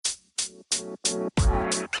Hey,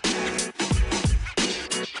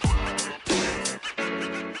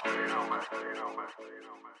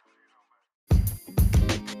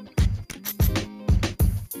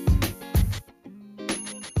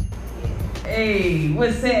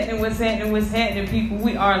 what's happening, people?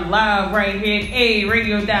 We are live right here at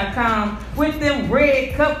AyeeRadio.com with them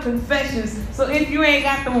red cup confessions. So if you ain't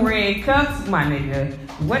got them red cups, my nigga,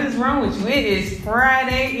 what is wrong with you? It is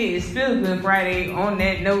Friday. It is Feel Good Friday. On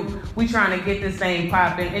that note, we trying to get this thing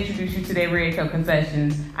popping, introduce you to their red cup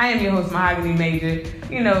confessions. I am your host, Mahogany Major.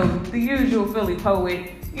 You know, the usual Philly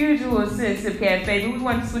poet. Usual Sip Cafe, but we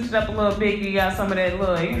want to switch it up a little bit, give y'all some of that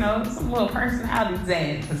little, you know, some little personality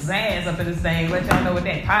pizzazz up in this thing, let y'all know what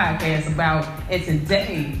that podcast is about. And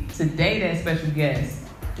today that special guest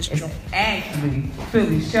is actually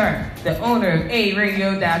Philly Sharp, the owner of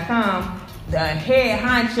AyeeRadio.com, the head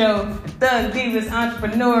honcho, the thug divas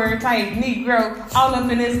entrepreneur type Negro, all up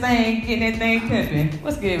in this thing, getting that thing pimping.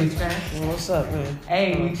 What's good with you, man? What's up, man?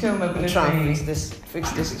 Hey, we chilling up in this thing.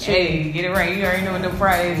 Fix this chair. Hey, get it right. You already know what them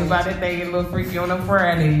Fridays about. That thing get a little freaky on them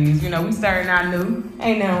Fridays. You know, we starting out new.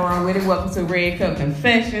 Ain't nothing wrong with it. Welcome to Red Cup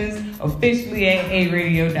Confessions, officially at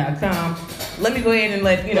AyeeRadio.com. Let me go ahead and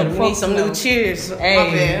let, you know, we need some new cheers.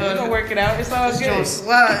 Hey, we're going to work it out. It's all good.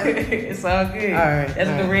 Slide. It's all good. All right. That's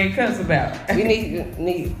what the Red Cup's about. We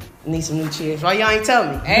need some new cheers. Why y'all ain't tell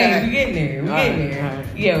me? Hey, we getting there. All right.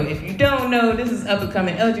 Yo, if you don't know, this is up and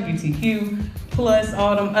coming LGBTQ plus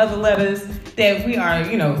all them other letters that we are,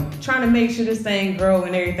 you know, trying to make sure this thing grow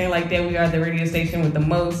and everything like that. We are the radio station with the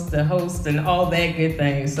most, the host, and all that good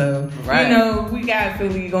thing. So, You know, we got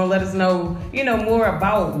Philly going to let us know, you know, more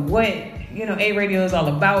about what, you know, AyeeRadio is all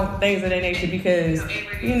about, things of that nature, because,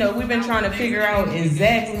 you know, we've been trying to figure out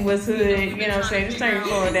exactly what's hood, you know what I'm saying? Just turn your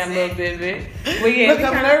phone down a little bit. But yeah, look,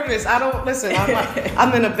 I'm nervous. I don't, listen,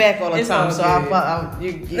 I'm in the back all the time, so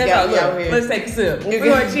you got me out here. Let's take a sip. We're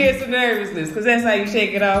going to cheers to nervousness, because that's how you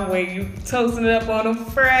shake it off when you toasting it up on them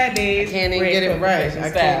Fridays. I can't even get it right.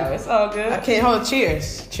 It's all good. I can't hold.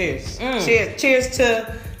 Cheers. Cheers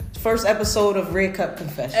to first episode of Red Cup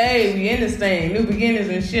Confessions. Hey, we in this thing. New beginnings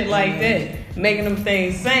and shit like that. Making them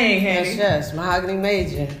things sing, honey. Yes. Mahogany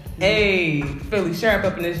Major. Hey, Philly Sharp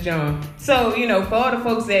up in this joint. So, you know, for all the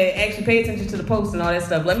folks that actually pay attention to the post and all that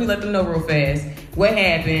stuff, let me let them know real fast what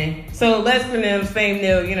happened. So, Les Prenim's Fame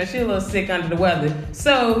Nil, you know, she's a little sick under the weather.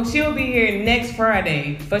 So, she'll be here next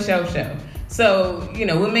Friday for show. So, you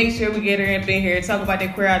know, we'll make sure we get her up in here, talk about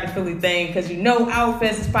that Queer Out of Philly thing, because you know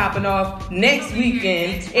Outfest is popping off next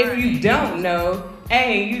weekend. If you don't know,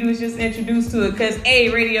 hey, you was just introduced to it, because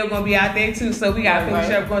AyeeRadio going to be out there too, so we got Philly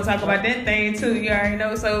Sharp going to talk about that thing too, you already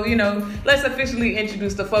know. So, you know, let's officially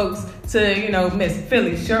introduce the folks to, you know, Miss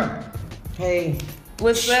Philly Sharp. Hey.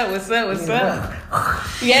 What's up?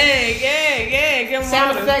 Yeah. Give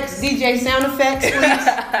sound effects, DJ sound effects, please.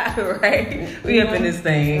 Right. We up in this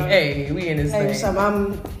thing. Hey, we in this thing. So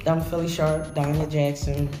I'm Philly Sharp, Donna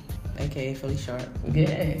Jackson, aka Philly Sharp.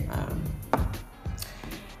 Yeah.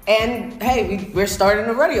 And hey, we're starting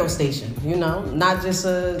a radio station. You know, not just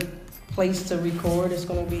a place to record. It's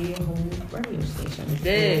going to be a whole radio station.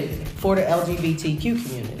 For the LGBTQ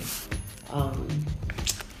community.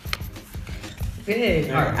 Good.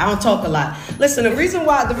 Right. I don't talk a lot. Listen, the reason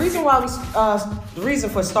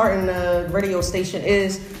for starting the radio station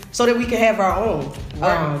is so that we can have our own.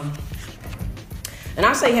 Right. And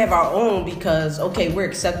I say have our own because we're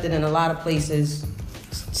accepted in a lot of places.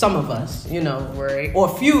 Some of us, you know, right, or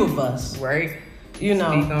a few of us, right. You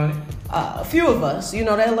know, speak on it. A few of us, you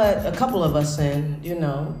know, they let a couple of us in, you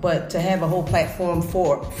know, but to have a whole platform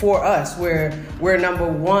for us where we're number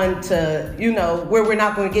one to, you know, where we're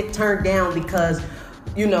not going to get turned down because,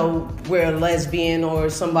 you know, we're a lesbian or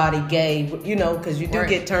somebody gay, you know, because you do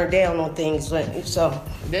get turned down on things. So,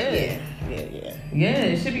 Yeah,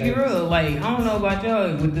 it should be real. Like, I don't know about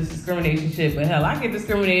y'all with this discrimination shit, but hell, I get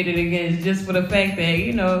discriminated against just for the fact that,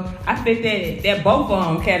 you know, I fit that both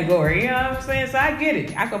them category. You know what I'm saying? So I get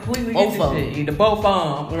it. I completely get this shit. The both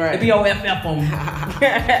them. Right. The BOFF them.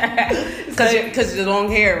 Because the long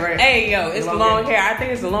hair, right? Hey, yo, it's the long hair. I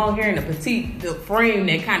think it's the long hair and the petite frame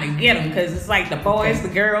that kind of get them. Because it's like the boys, the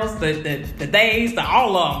girls, the days, the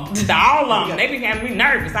all of them. They be having me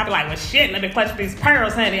nervous. I be like, well, shit, let me clutch these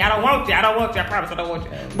pearls, honey. I don't want you. I promise I don't want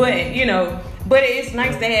you. But, you know, it's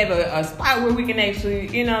nice to have a spot where we can actually,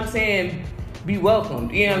 you know what I'm saying, be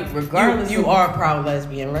welcomed. You know, regardless. You are a proud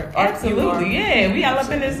lesbian, right? Absolutely, yeah. We all up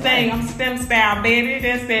in this thing. I'm STEM style, baby.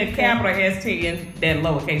 That's that capital ST and that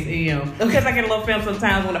lowercase EM. Because I get a little film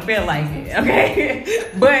sometimes when I feel like it, okay?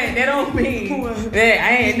 But that don't mean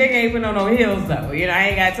that nigga ain't putting on no heels, though. You know, I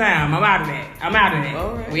ain't got time. I'm out of that.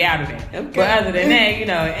 All right. We out of that. Okay. But other than that, you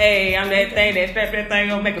know, hey, I'm that thing that strap that thing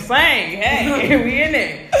gonna make a sing. Hey, we in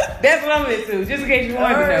there. That's what I'm into. Just in case you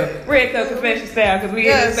wanted to know. Red Cup Confession style, because we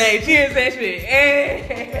in the same. Cheers that shit.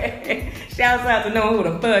 Hey. Shouts out to knowing who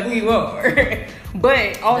the fuck you are.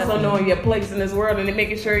 But also knowing your place in this world and then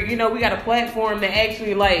making sure, you know, we got a platform to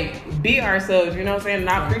actually, like, be ourselves, you know what I'm saying? And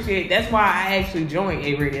I appreciate that's why I actually joined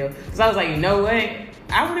AyeeRadio. Because I was like, you know what?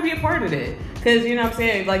 I want to be a part of that. Because, you know what I'm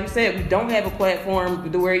saying? Like you said, we don't have a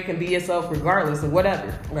platform to where you can be yourself regardless of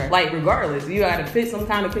whatever. Right. Like, regardless. You got to fit some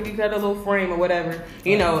kind of cookie cutter little frame or whatever.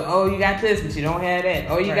 You know, oh, you got this, but you don't have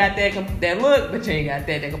that. Oh, you got that look, but you ain't got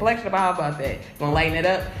that. That complexion, how about that? Gonna lighten it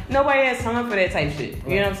up? Nobody has time for that type shit.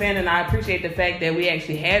 You know what I'm saying? And I appreciate the fact that we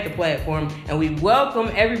actually have the platform and we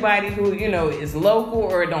welcome everybody who, you know, is local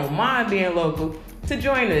or don't mind being local to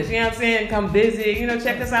join us, you know what I'm saying? Come visit, you know,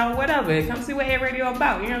 check us out, whatever. Come see what AyeeRadio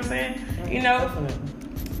about, you know what I'm saying? You know?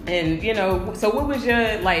 Definitely. And, you know, so what was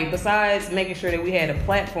your, like, besides making sure that we had a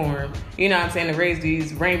platform, you know what I'm saying, to raise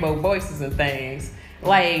these rainbow voices and things,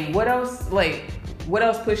 like, what else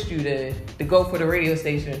pushed you to go for the radio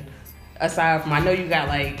station? Aside from, I know you got,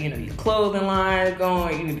 like, you know, your clothing line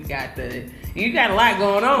going, you got a lot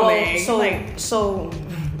going on, man. So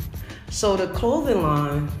the clothing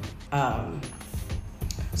line,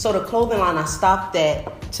 I stopped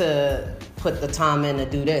that to put the time in to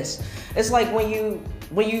do this. It's like when you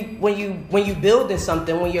building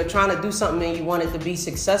something, when you're trying to do something and you want it to be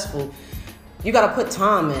successful, you got to put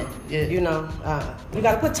time in. Yeah. You know, you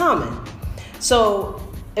got to put time in. So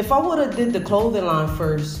if I would have did the clothing line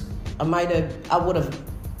first, I would have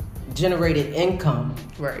generated income.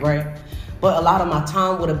 Right. But a lot of my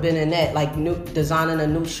time would have been in that, like designing a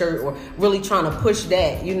new shirt or really trying to push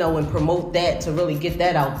that, you know, and promote that to really get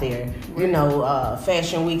that out there. Right. You know,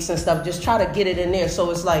 fashion weeks and stuff. Just try to get it in there. So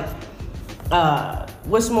it's like,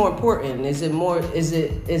 what's more important? I'm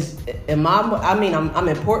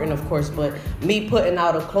important, of course, but me putting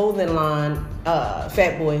out a clothing line,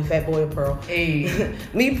 Fat Boy Apparel. Hey.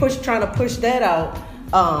 Me trying to push that out.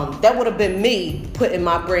 That would have been me putting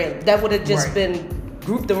my brand. That would have just been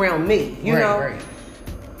grouped around me, you know. Right.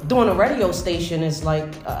 Doing a radio station is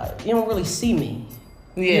like you don't really see me.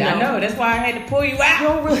 Yeah, you know? I know. That's why I had to pull you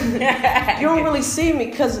out. You don't really see me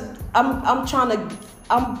because I'm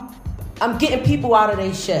getting people out of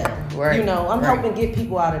their shell. Right. You know, I'm helping get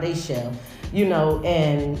people out of their shell. You know,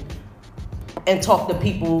 and talk to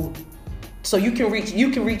people so you can reach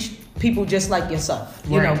people just like yourself.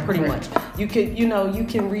 You know, pretty much. You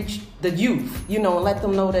can reach the youth, you know, and let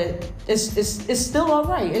them know that it's still all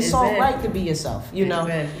right. It's all right to be yourself, you know.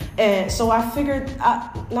 And so I figured,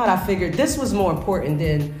 this was more important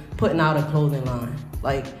than putting out a clothing line.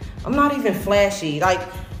 Like, I'm not even flashy. Like,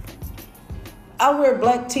 I wear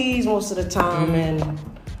black tees most of the time, and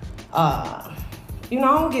you know,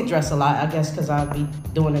 I don't get dressed a lot. I guess because I be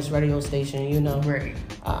doing this radio station, you know. Right.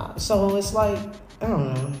 So it's like, I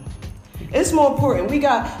don't know. It's more important. We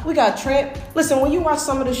got listen, when you watch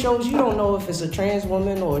some of the shows, you don't know if it's a trans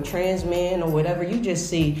woman or a trans man or whatever. You just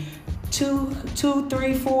see two,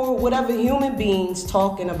 three, four, whatever human beings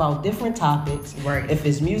talking about different topics. Right. If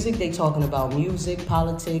it's music, they talking about music,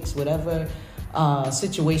 politics, whatever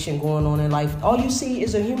situation going on in life. All you see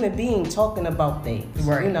is a human being talking about things.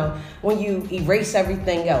 Right. You know, when you erase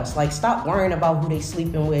everything else, like stop worrying about who they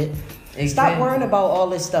sleeping with. Exactly. Stop worrying about all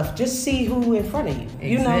this stuff. Just see who in front of you.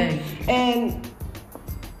 You know? And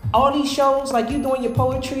all these shows, like you doing your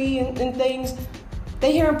poetry and things,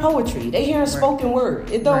 they hearing poetry. They hearing spoken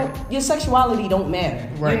word. It don't your sexuality don't matter.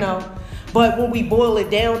 You know? But when we boil it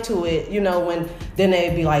down to it, you know, then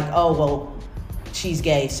they'd be like, oh well, she's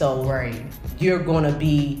gay, so you're gonna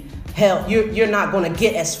be hell, you're not gonna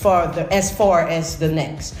get as far as the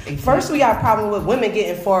next. Exactly. First, we got a problem with women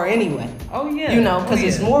getting far anyway. Oh yeah, you know, because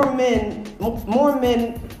it's more men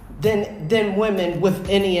than women with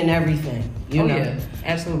any and everything. You know, yeah,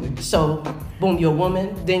 absolutely. So, boom, you're a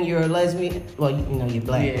woman, then you're a lesbian. Well, you know, you're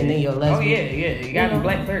black, and then you're a lesbian. Oh yeah, you gotta be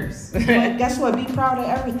black first. But guess what? Be proud of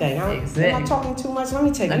everything. I'm not talking too much. Let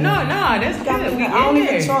me take it. No, that's good. I don't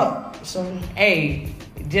even talk. So, hey.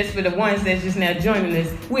 Just for the ones that's just now joining us,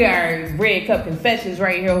 we are Red Cup Confessions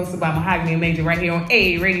right here, hosted by Mahogany and Major right here on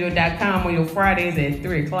AyeeRadio.com on your Fridays at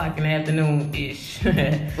 3 o'clock in the afternoon-ish.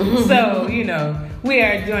 So, you know, we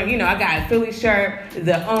are doing, you know, I got Philly Sharp,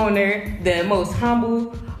 the owner, the most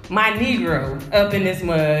humble, my Negro up in this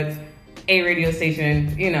mug. a radio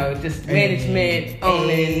station, just management,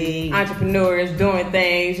 owning, entrepreneurs, doing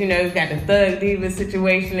things. You got the Thug Diva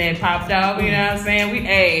situation that popped off. You know what I'm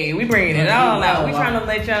saying? We bringing it all out. We trying to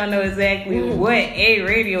let y'all know exactly what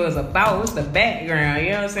AyeeRadio is about. What's the background?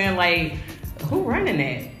 You know what I'm saying? Like, who running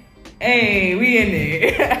that? Hey, we in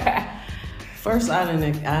there. First, I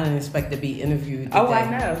didn't expect to be interviewed today. Oh, I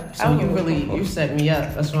know. So you set me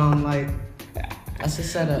up. That's why I'm like, that's a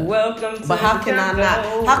setup. Welcome to But how can I not?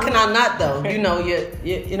 jungle. How can I not though? You know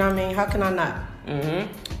what I mean? How can I not?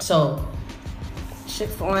 Mm-hmm. So, shit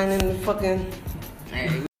flying in the fucking.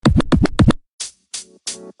 Hey.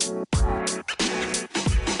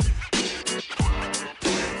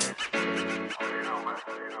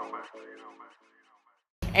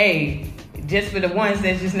 Hey, just for the ones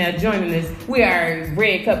that's just now joining us, we are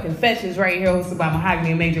Red Cup Confessions right here, hosted by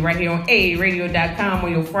Mahogany and Major right here on AyeeRadio.com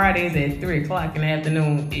on your Fridays at 3 o'clock in the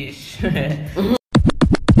afternoon-ish.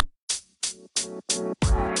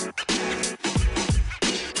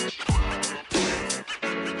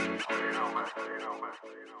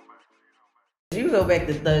 You go back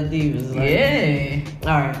to Thug Divas. Like, Yeah.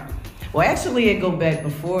 All right. Well, actually, it go back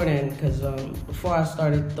before then, because before I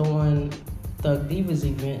started throwing Thug Divas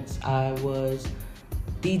events, I was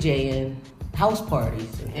DJing house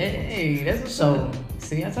parties. Hey, that's what's So- up.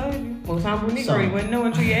 See, I told you. Most times with So- Negro, you wouldn't know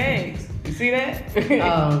until you asked. You see that?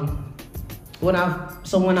 When I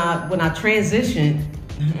transitioned,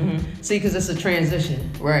 see, because it's a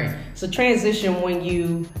transition. Right. It's a transition when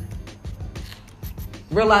you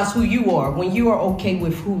realize who you are. When you are okay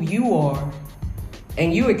with who you are,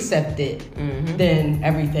 and you accept it, then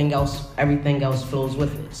everything else flows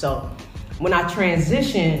with it. So when I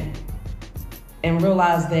transitioned and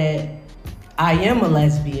realized that I am a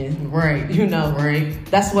lesbian, Right. Right.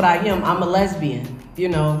 that's what I am. I'm a lesbian.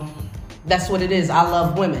 That's what it is. I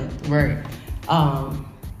love women. Right.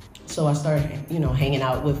 So I started, hanging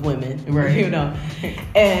out with women, Right.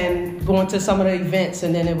 and going to some of the events,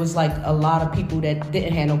 and then it was like a lot of people that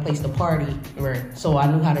didn't have no place to party. Right. So I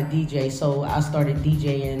knew how to DJ. So I started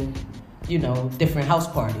DJing, different house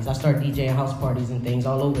parties. I started DJing house parties and things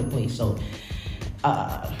all over the place. So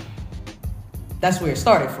that's where it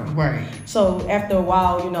started from. Right. So after a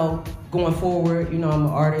while, going forward, I'm an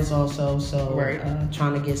artist also. So Right.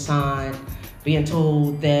 trying to get signed, being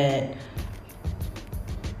told that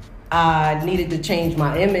I needed to change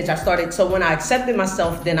my image. So when I accepted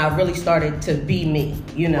myself, then I really started to be me,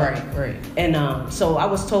 Right. And so I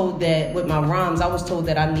was told that with my rhymes, I was told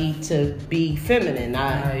that I need to be feminine.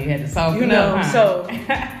 You had to soften up, huh? So,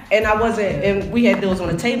 and I wasn't, and we had those on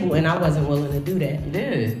the table, and I wasn't willing to do that. You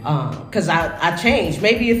did. Cause I changed.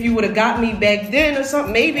 Maybe if you would have got me back then or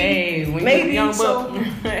something, maybe. Hey, when maybe. you was a So, young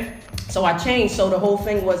buck. so I changed. So the whole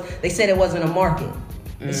thing was, they said it wasn't a market.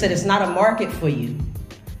 They said it's not a market for you.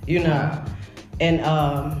 And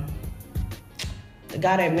the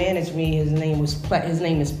guy that managed me, his name is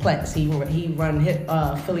Plex. He run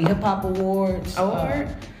Philly Hip Hop Awards. Oh,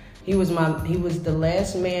 word? He was the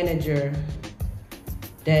last manager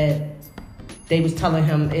that they was telling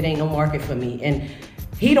him it ain't no market for me, and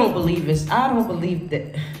he don't believe it's. I don't believe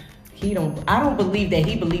that he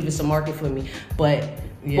believe it's a market for me, but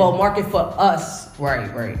market for us.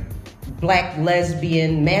 Right. Black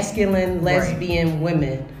masculine lesbian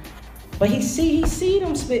women. But he see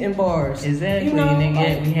them spitting bars. Exactly. And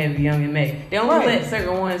then we have Young and May. They only let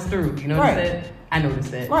certain ones through. You notice that? I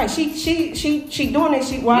noticed that. Right. She doing it.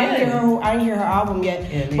 I didn't hear her album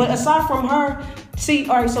yet. Yeah, but aside from her,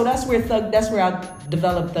 all right. So that's where I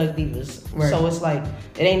developed Thug Divas. Right. So it's like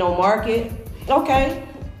it ain't no market. Okay.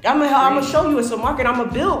 I'm gonna show you it's a market. I'm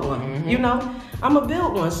gonna build one. I'm gonna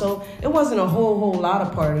build one. So it wasn't a whole lot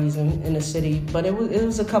of parties in the city, but it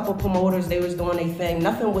was a couple promoters. They was doing their thing.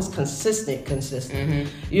 Nothing was consistent.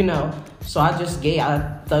 So I just gave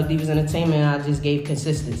Thug Divas Entertainment. I just gave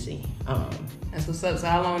consistency. That's what's up. So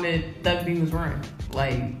how long did Thug Divas run?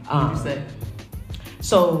 Like, what you say?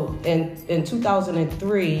 So in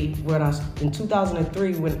 2003, in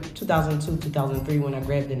 2002, 2003, when I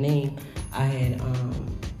grabbed the name, I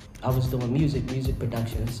was doing music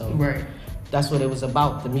production. So right. That's what it was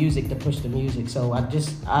about, the music, to push the music. So I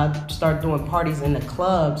started doing parties in the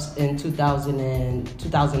clubs in 2009,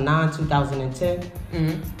 2010.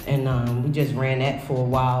 And we just ran that for a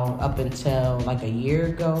while up until like 2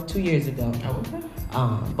 years ago. Oh, okay.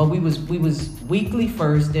 But we was weekly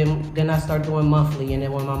first, then I started doing monthly, and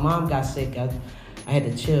then when my mom got sick, I had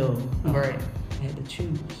to chill. Right. I had to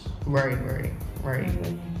choose. Right.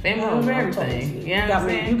 Family over everything.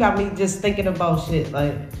 You got me just thinking about shit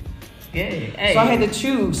like. Yeah. Hey. So I had to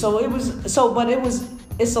choose.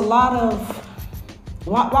 It's a lot of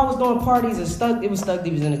while I was doing parties, it was Thug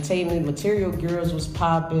Divas Entertainment. Material Girls was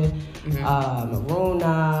popping. Maroon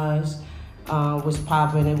Eyes was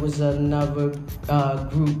popping. It was another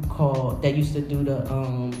group called that used to do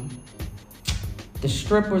the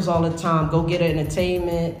strippers all the time. Go Get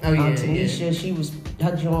Entertainment. Tanisha,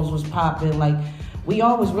 her Jones was popping. Like, we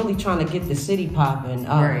always really trying to get the city popping.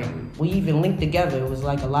 We even linked together. It was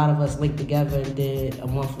like a lot of us linked together and did a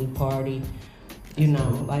monthly party. You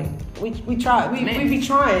know, like we try. We be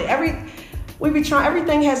trying.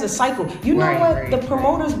 Everything has a cycle. You know what? The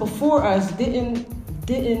promoters before us didn't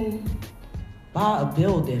buy a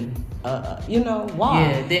building. You know why?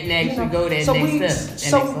 Yeah, didn't actually go that next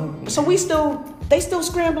step. So they still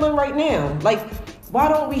scrambling right now. Like, why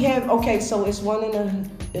don't we have? Okay, so it's one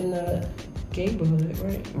in the neighborhood,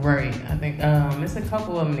 right? Right. I think it's a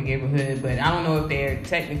couple of them in the neighborhood, but I don't know if they're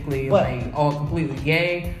technically like all completely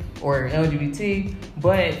gay or LGBT.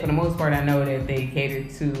 But for the most part, I know that they cater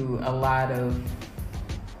to a lot of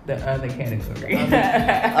the other category.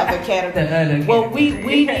 Other category. Well,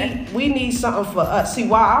 we need something for us. See,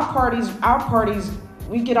 why our parties,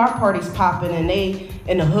 we get our parties popping and they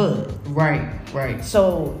in the hood. Right.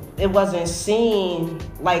 So it wasn't seen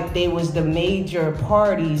like they was the major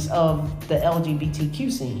parties of the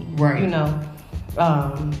LGBTQ scene. Right. You know,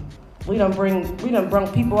 we done bring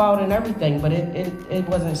people out and everything, but it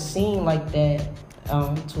wasn't seen like that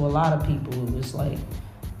to a lot of people. It was like.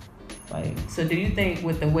 So do you think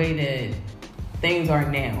with the way that things are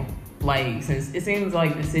now, like, since it seems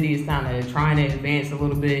like the city is kind of trying to advance a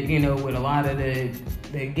little bit, you know, with a lot of the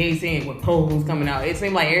gay scene with polls coming out, it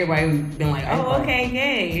seemed like everybody's been like, okay,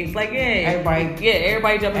 gay. It's like,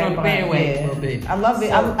 everybody jumping on the bandwagon a little bit. I love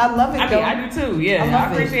it. I love it. I do too. Yeah,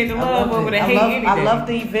 I appreciate the love over the hate. I love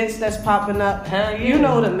the events that's popping up. Hell yeah. You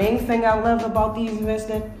know, the main thing I love about these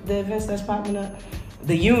events that's popping up.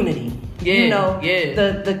 The unity, you know,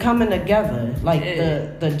 the coming together, like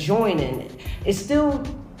the joining. It's still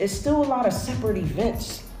a lot of separate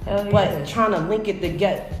events, but trying to link it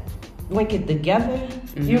together,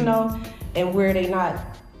 you know, and where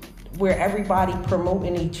everybody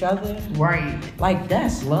promoting each other, right? Like,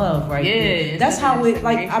 that's love, right? Yeah, that's how it.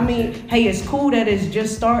 Like, I mean, hey, it's cool that it's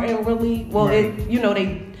just starting, really. Well,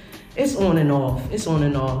 it's on and off,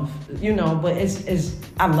 you know, but it's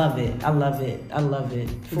I love it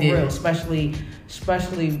for real, especially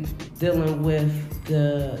dealing with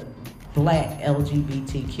the Black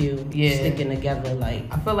LGBTQ sticking together. Like,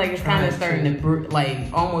 I feel like it's kind of starting to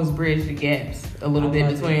almost bridge the gaps a little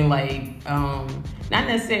bit between not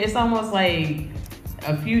necessarily, it's almost like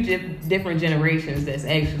a few different generations that's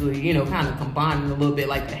actually, you know, kind of combining a little bit,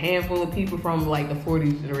 like a handful of people from like the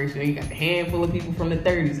 40s generation, and you got the handful of people from the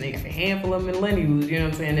 30s, and you got the handful of millennials, you know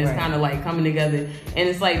what I'm saying, that's kind of like coming together, and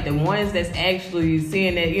it's like the ones that's actually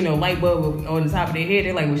seeing that, you know, light bulb on the top of their head,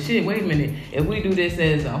 they're like, well shit, wait a minute, if we do this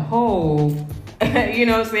as a whole, you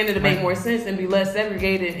know what I'm saying, it'll make more sense and be less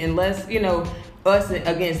segregated and less, you know, us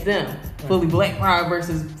against them. Fully Black Pride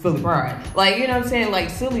versus Philly Pride. Like, you know what I'm saying? Like,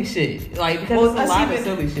 silly shit. Like, because it's a lot of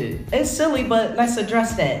silly shit. It's silly, but let's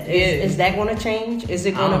address that. Is that going to change? Is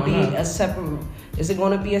it going to be a separate? Is it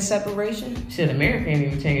going to be a separation? Shit, America ain't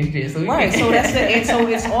even changed this. So so that's and so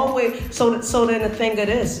it's always so then the thing of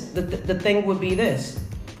this, the thing would be this: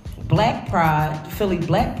 Black Pride, Philly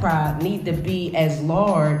Black Pride, need to be as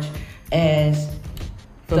large as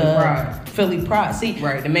Philly Pride. See,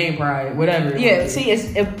 right, the main pride, whatever. Yeah, see,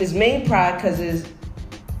 it's main pride because it's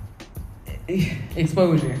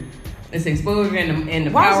exposure. It's exposure and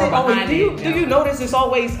the power behind it. Do you notice it's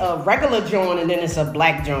always a regular joint and then it's a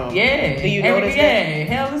black joint? Yeah. Do you notice that? Yeah.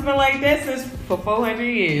 Hell, it's been like that since for 400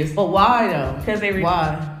 years. But why though? Because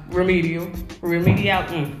why?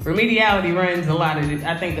 Remediality runs a lot of it.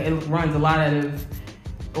 I think it runs a lot of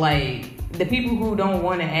like the people who don't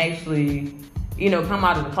want to actually, you know, come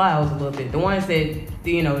out of the clouds a little bit. The ones that,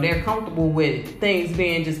 you know, they're comfortable with things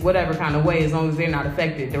being just whatever kind of way as long as they're not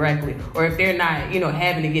affected directly. Or if they're not, you know,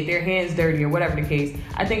 having to get their hands dirty or whatever the case.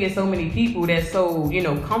 I think it's so many people that's so, you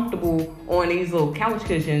know, comfortable on these little couch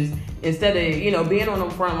cushions instead of, you know, being on them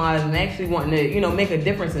front lines and actually wanting to, you know, make a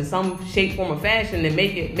difference in some shape, form, or fashion and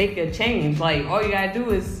make a change. Like, all you gotta do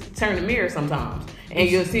is turn the mirror sometimes. And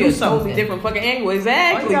you'll see a totally different fucking angle.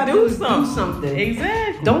 Exactly. Do something.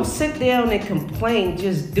 Exactly. Don't sit down and complain.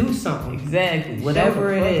 Just do something. Exactly.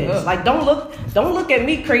 Whatever it is. Up. Like, don't look at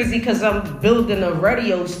me crazy because I'm building a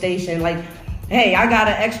radio station. Like, hey, I got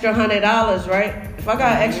an extra $100, right? If I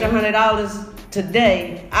got an extra $100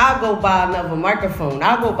 today, I'll go buy another microphone.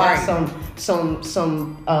 I'll go buy some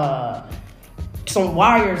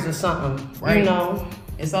wires or something. Right. You know.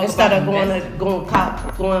 It's all instead of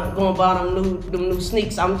about going buy them new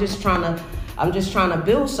sneaks. I'm just trying to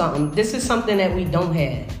build something. This is something that we don't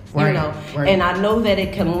have, right, you know. Right. And I know that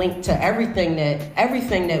it can link to everything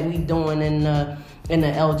that we doing in the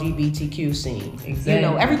LGBTQ scene. Exactly. You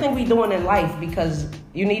know, everything we doing in life, because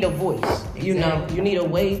you need a voice. Exactly. You know, you need a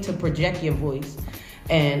way to project your voice.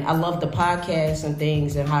 And I love the podcasts and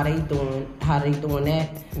things and how they doing that.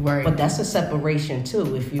 Right. But that's a separation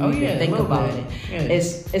too, if you even think about it. Yeah.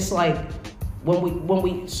 It's like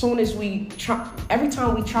every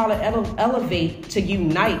time we try to elevate to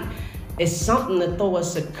unite, it's something to throw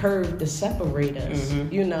us a curve to separate us.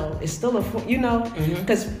 Mm-hmm. You know, it's still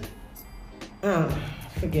because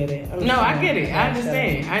forget it. I get it. I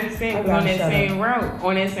understand. On that same route,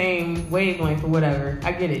 on that same wavelength or whatever.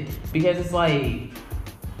 I get it. Because it's like,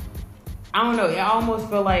 I don't know. I almost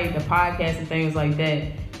feel like the podcast and things like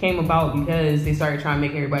that came about because they started trying to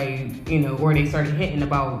make everybody, you know, or they started hinting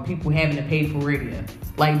about people having to pay for radio,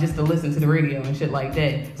 like just to listen to the radio and shit like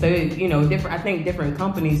that. So, you know, I think different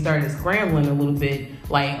companies started scrambling a little bit,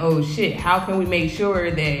 like, oh shit, how can we make sure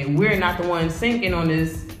that we're not the ones sinking on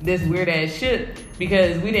this weird ass shit,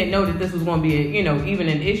 because we didn't know that this was going to be even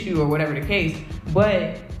an issue or whatever the case.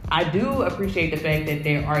 But I do appreciate the fact that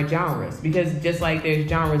there are genres, because just like there's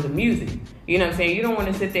genres of music, you know what I'm saying? You don't want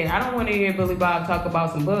to sit there. I don't want to hear Billy Bob talk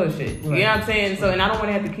about some bullshit. Right. You know what I'm saying? So, and I don't want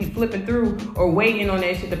to have to keep flipping through or waiting on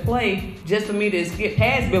that shit to play just for me to skip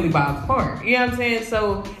past Billy Bob's part. You know what I'm saying?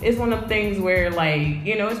 So it's one of them things where, like,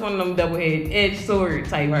 you know, it's one of them double-edged sword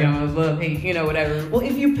type genres, love, hate, you know, whatever. Well,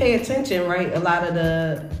 if you pay attention, right, a lot of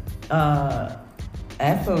the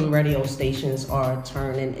FM radio stations are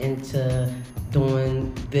turning into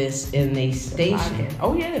doing this in a station.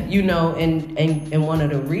 Oh yeah. You know, and one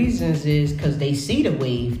of the reasons is because they see the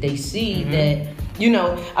wave. They see that, you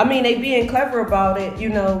know, I mean, they being clever about it, you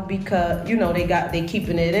know, because, you know, they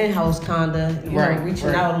keeping it in-house kinda, you know,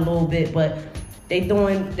 reaching out a little bit, but they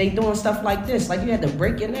doing stuff like this. Like, you had to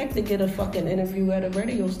break your neck to get a fucking interview at a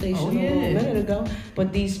radio station a little minute ago.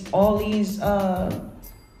 But all these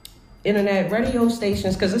internet radio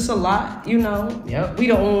stations, because it's a lot, you know. Yep.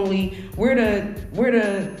 We're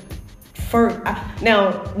the first.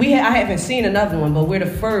 Now I haven't seen another one, but we're the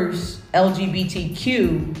first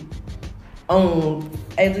LGBTQ owned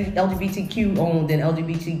and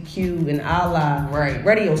LGBTQ and ally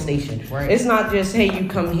radio station. Right. It's not just, hey, you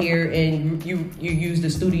come here and you use the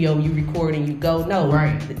studio, you record and you go. No,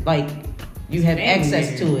 like you have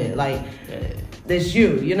access to it. Like, that's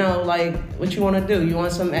you know, like, what you want to do? You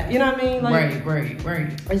want some, you know what I mean? Like,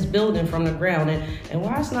 Right. It's building from the ground, and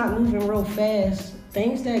why it's not moving real fast.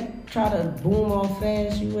 Things that try to boom off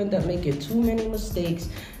fast, you end up making too many mistakes,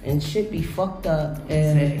 and shit be fucked up,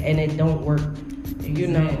 and it don't work. You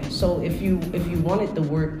know, so if you want it to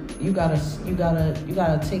work, you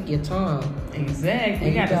gotta take your time. Exactly.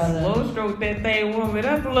 You gotta slow stroke that thing, warm it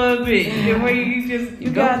up a little bit. The way you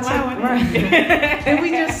gotta right. And we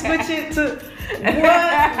just switch it to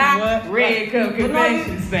what? Red Cup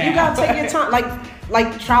Confessions style. You gotta take your time,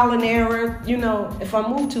 like trial and error. You know, if I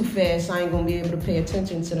move too fast, I ain't gonna be able to pay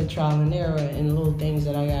attention to the trial and error and little things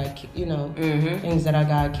that I got, you know, things that I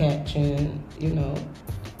gotta catch, and, you know,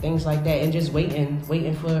 things like that, and just waiting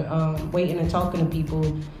and talking to people,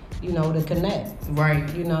 you know, to connect. Right.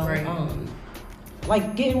 You know,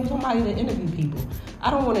 like getting somebody to interview people.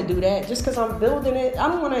 I don't want to do that just because I'm building it. I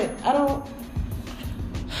don't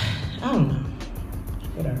know.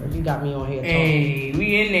 Whatever. You got me on here talking. Hey,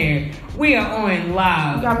 we in there. We are on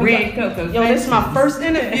live. Red Cup Confessions. Yo, this is my first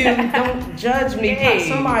interview. Don't judge me.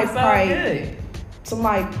 Hey,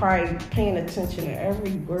 Somebody probably paying attention to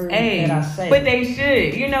every word that I say. But they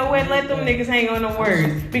should. You know what? Let them niggas hang on the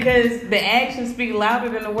words, because the actions speak louder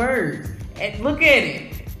than the words. And look at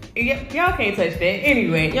it. Y'all can't touch that.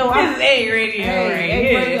 Anyway, this is AyeeRadio right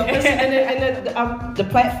here. Listen, and the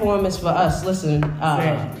platform is for us. Listen,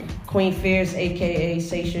 Queen Fierce, a.k.a.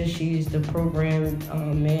 Seisha, she's the program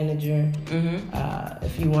manager.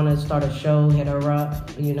 If you want to start a show, hit her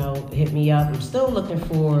up. You know, hit me up. I'm still looking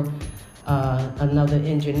for another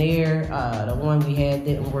engineer. The one we had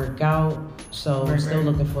didn't work out, so we're still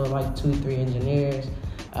looking for like 2-3 engineers.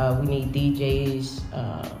 We need DJs.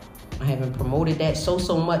 I haven't promoted that so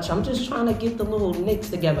much. I'm just trying to get the little nicks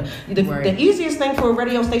together. The easiest thing for a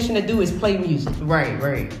radio station to do is play music. Right.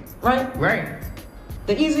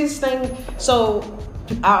 The easiest thing. So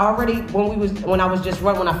when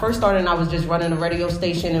I first started and I was just running a radio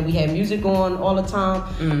station and we had music on all the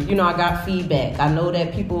time. You know, I got feedback. I know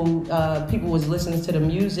that people was listening to the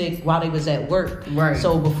music while they was at work. Right.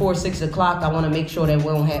 So before 6 o'clock, I want to make sure that we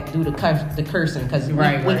don't have to do the cursing because we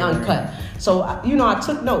uncut. Right. So I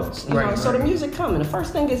took notes. You know, so the music coming. The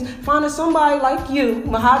first thing is finding somebody like you,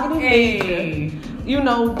 Mahogany Major, you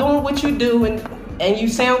know, doing what you do and you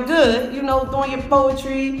sound good, you know, doing your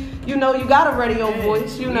poetry, you know, you got a radio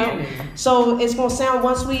voice, you know. Yeah. So it's going to sound,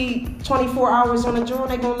 once we 24 hours on the joint,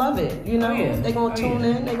 they're going to love it, you know. They're going to tune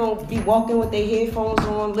in. They're going to be walking with their headphones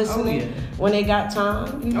on, listening when they got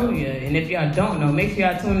time, you know. And if y'all don't know, make sure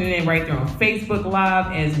y'all tuning in right there on Facebook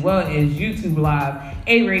Live as well as YouTube Live,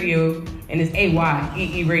 AyeeRadio, and it's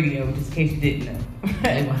AyeeRadio, just in case you didn't know.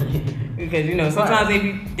 Because, you know, sometimes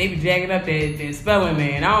they be jagging up their spelling,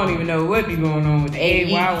 man. I don't even know what be going on with the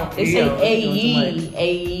A-Y. They say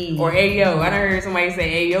A-E. Or Ayo. I done heard somebody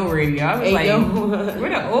say Ayo Radio. I was like,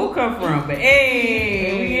 where the O come from? But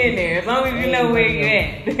hey, we in there. As long as you know where you're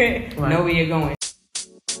at. Know where you're going.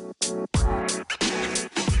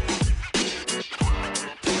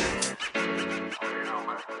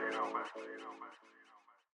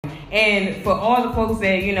 And for all the folks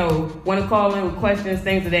that, you know, want to call in with questions,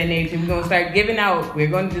 things of that nature, we're going to start giving out. We're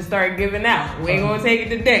going to just start giving out. We ain't going to take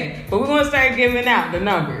it today, but we're going to start giving out the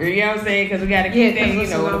number. You know what I'm saying? Because we got to keep that, you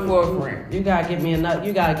know, in the forefront. You got to get me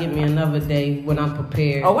another day when I'm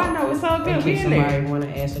prepared. Oh, I know. It's all good. We in there. Somebody want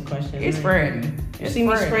to ask a question. It's Friday. You see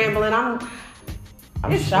me scrambling. I'm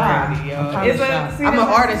it's shy. Friday, yo. I'm an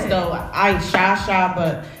artist, though. I ain't shy,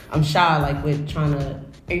 but I'm shy, like, with trying to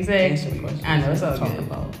answer questions. I know. It's all good.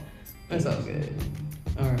 About. It's all good.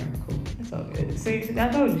 All right, cool. It's all good. See, I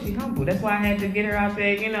told you, she humble. That's why I had to get her out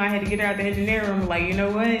there. You know, I had to get her out the engineering room. Like, you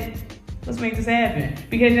know what? Let's make this happen.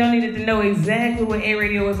 Because y'all needed to know exactly what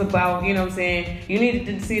AyeeRadio was about. You know what I'm saying? You needed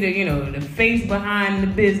to see the, you know, the face behind the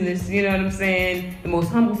business. You know what I'm saying? The most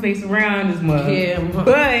humble face around this mug. Yeah,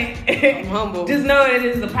 but I'm humble. Just know that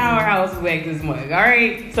it's the powerhouse who makes this mug. All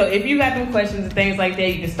right? So if you got them questions and things like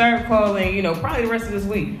that, you can start calling, you know, probably the rest of this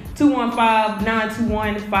week.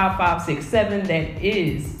 215-921-5567. That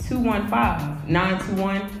is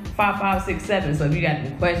 215-921-5567. So if you got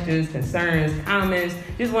any questions, concerns, comments,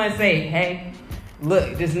 just want to say, hey,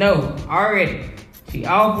 look, just know already, she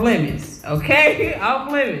off limits, okay?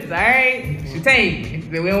 Off limits, all right? She take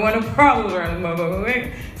it. We don't want no problems around this motherfucker,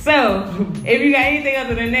 right? So, if you got anything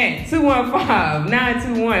other than that,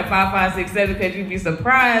 215-921-5567, because you'd be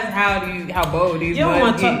surprised how bold these you don't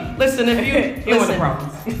want to get. Listen, if you want the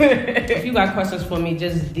problems. If you got questions for me,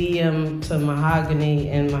 just DM to Mahogany,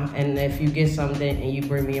 and if you get something and you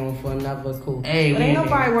bring me on for another, cool. Hey, but ain't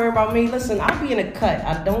nobody worried about me. Listen, I'll be in the cut.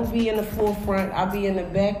 I don't be in the forefront. I'll be in the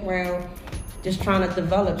background, just trying to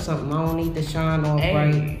develop something. I don't need to shine all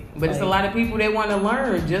bright. But it's a lot of people that want to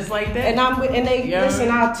learn just like that.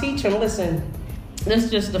 Listen, I'll teach them. Listen, this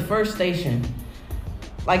is just the first station.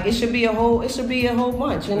 Like, it should be a whole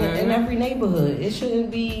bunch in every neighborhood. It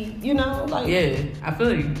shouldn't be, you know, like. Yeah, I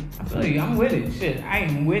feel you. I'm with it. Shit, I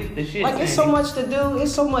am with the shit. Like, it's so much to do.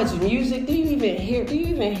 It's so much music. Do you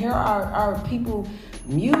even hear our people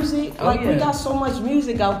music? We got so much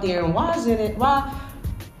music out there, and why?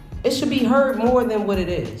 It should be heard more than what it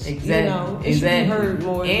is. Exactly. You know? It should be heard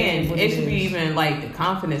more than what it is. And it should be even, like, the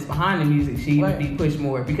confidence behind the music should even be pushed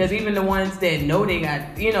more. Because even the ones that know they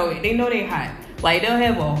got, you know, they know they hot. Like, they'll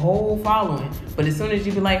have a whole following. But as soon as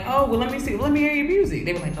you be like, oh, well, let me hear your music.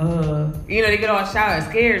 They be like, you know, they get all shy and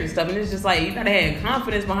scared and stuff. And it's just like, you gotta have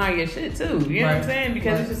confidence behind your shit, too. You know what I'm saying?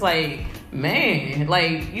 Because it's just like, man,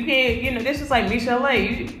 like, you can't, you know, this is like Michelle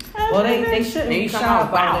A. Well, they shouldn't be shy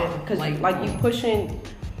about it. Because, like you pushing...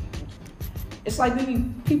 It's like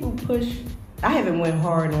people push. I haven't went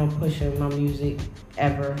hard on pushing my music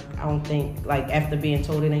ever. I don't think, like, after being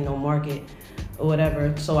told it ain't no market or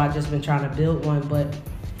whatever. So I just been trying to build one. But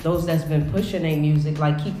those that's been pushing their music,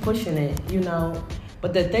 like, keep pushing it, you know.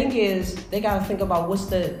 But the thing is, they gotta think about what's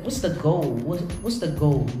the goal? What's the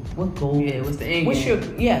goal? What goal? Yeah, what's the end game?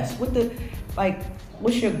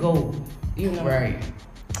 What's your goal? You know. Right.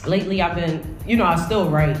 Lately, I've been, you know, I still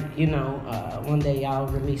write, you know. One day I'll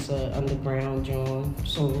release a underground joint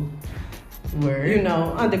soon. Word. You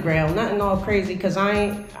know, underground, nothing all crazy, cause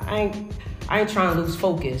I ain't trying to lose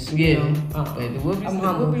focus. Yeah. You know? I'm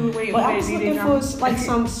humble. But I was looking for like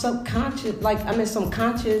some subconscious, some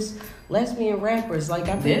conscious lesbian rappers. Like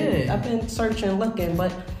I've been searching, looking,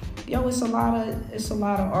 but yo, it's a lot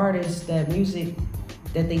of artists that they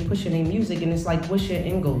pushing their music, and it's like, what's your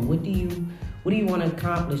end goal? What do you want to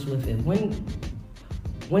accomplish with it?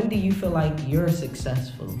 When do you feel like you're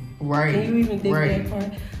successful? Right. Can you even think that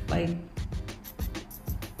part? Like,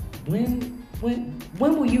 when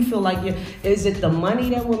will you feel like is it the money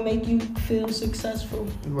that will make you feel successful?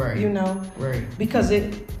 Right. You know? Right. Because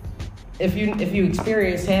if you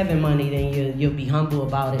experience having money, then you'll be humble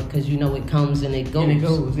about it because you know it comes and it goes. And it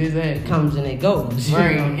goes, exactly. It comes and it goes.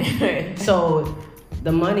 Right. You know? So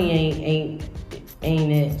the money ain't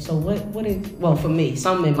it. So what is, well, for me,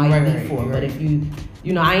 something it might be for, but if you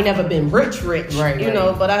know, I ain't never been rich, right, you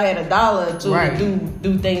know, but I had $1 to right.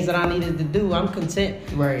 do things that I needed to do. I'm content.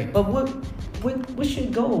 Right. But what's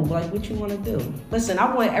your goal? Like, what you want to do? Listen,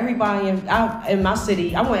 I want everybody in my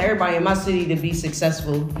city. I want everybody in my city to be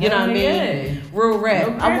successful. You know what I mean? Yeah. Real rap.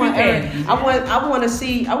 No I want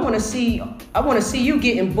to see you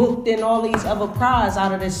getting booked in all these other prize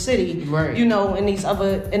out of this city. Right. You know, in these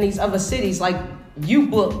other cities, like you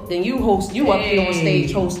booked and you host. You up here on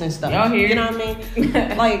stage hosting stuff. Y'all here? You know what I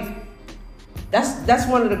mean? Like. That's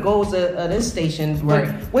one of the goals of this station. Right.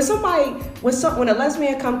 When a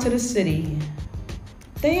lesbian come to the city,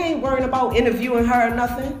 they ain't worrying about interviewing her or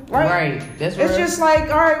nothing, right? Right. That's it's real. just like,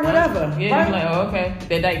 all right, whatever. Yeah, right? I'm like, oh, okay.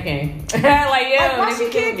 That date came. Like, yeah. Why she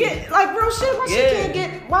can't get, like, real shit? Why she can't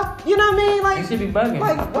get, what? You know what I mean? Like, it should be bugging.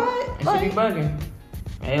 Like, what? It should be bugging.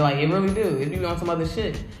 Hey, like, it really do. If you on some other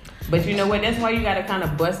shit. But you know what? That's why you gotta kind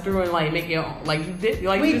of bust through and like make your like you did,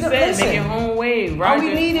 like you said, make your own wave. Right? All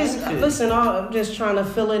we need is listen. I'm just trying to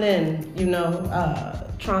fill it in. You know,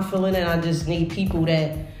 trying to fill it in. I just need people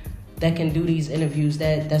that can do these interviews.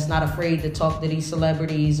 That's not afraid to talk to these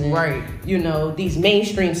celebrities and right. You know, these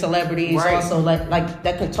mainstream celebrities right. also like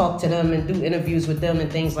that can talk to them and do interviews with them and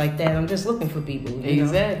things like that. I'm just looking for people.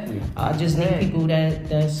 Exactly. Know? I just need people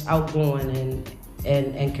that's outgoing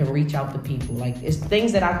and can reach out to people. Like it's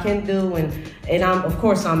things that I can do and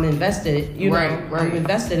I'm invested, you know. Right. I'm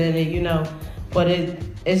invested in it, you know. But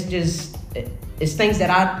it's things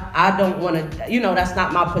that I don't want to, you know, that's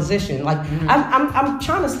not my position. Like I'm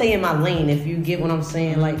trying to stay in my lane, if you get what I'm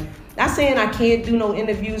saying. Like not saying I can't do no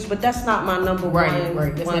interviews, but that's not my number one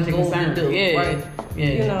That's one not your goal concern. to do. Yeah. Right. Yeah.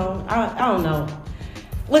 You know, I don't know.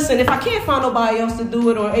 Listen, if I can't find nobody else to do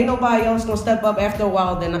it or ain't nobody else gonna step up after a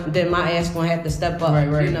while, then my ass gonna have to step up.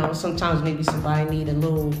 Right. You know, sometimes maybe somebody need a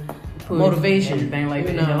little motivation. Everything like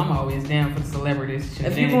that. know. I'm always down for the celebrities.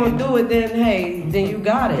 If you gonna do it, then hey, then you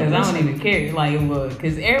got it. Because I don't even care. Like,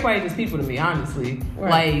 because everybody just people to me, honestly.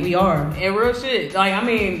 Right. Like we are. And real shit. Like, I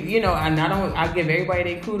mean, you know, I give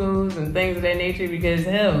everybody their kudos and things of that nature because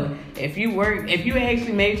hell, if you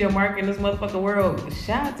actually made your mark in this motherfucking world,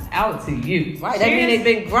 shouts out to you. Right. That means they've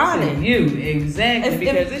been grinding. You exactly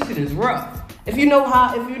because this shit is rough.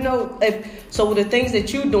 So the things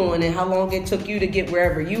that you're doing and how long it took you to get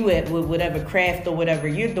wherever you at with whatever craft or whatever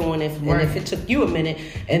you're doing, and if it took you a minute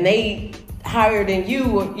and they higher than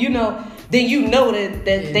you, or, you know, then you know that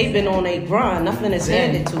they've been on a grind. Nothing is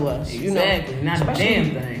handed to us. You know, not a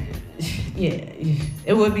damn thing. Yeah,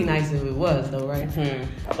 it would be nice if it was though, right?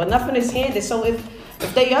 Mm-hmm. But nothing is handed. So if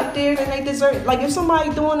they up there, then they deserve. Like if somebody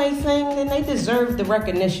doing their thing, then they deserve the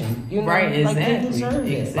recognition. You know, right? Exactly. Like they deserve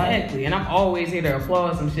it. Exactly. And I'm always here to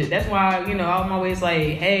applaud some shit. That's why, you know, I'm always like,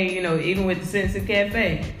 hey, you know, even with the Sensitive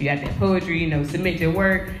Cafe, you got that poetry, you know, submit your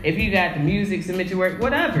work. If you got the music, submit your work.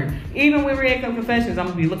 Whatever. Even with Red Cup Confessions, I'm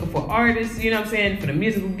gonna be looking for artists. You know what I'm saying? For the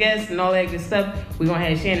musical guests and all that good stuff. We're gonna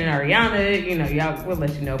have Shannon Ariana. You know, we'll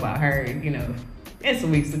let you know about her. You know. In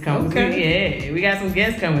some weeks to come. Okay. Yeah, we got some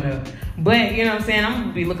guests coming up. But, you know what I'm saying, I'm going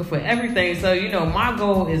to be looking for everything. So, you know, my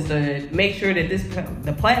goal is to make sure that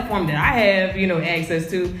the platform that I have, you know, access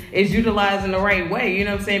to is utilized in the right way. You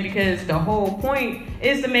know what I'm saying? Because the whole point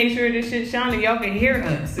is to make sure this shit's shining. Y'all can hear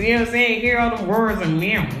us. You know what I'm saying? Hear all the roars and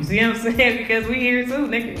meows. You know what I'm saying? Because we here too,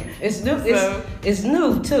 nigga. It's new. So, it's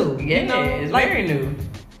new too. Yeah, you know, it's very new.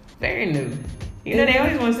 Very new. You know, they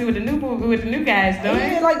always want to see what the new guys doing.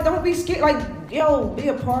 Yeah, like, don't be scared. Like, yo, be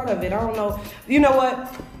a part of it. I don't know. You know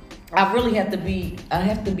what? I have to be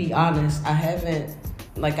honest. I haven't,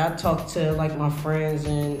 like, I talk to, like, my friends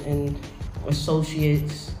and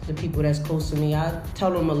associates, the people that's close to me. I tell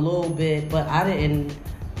them a little bit, but I didn't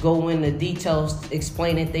go into details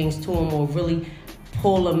explaining things to them or really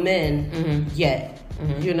pull them in yet.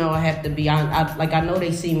 Mm-hmm. You know, I have to be honest. I know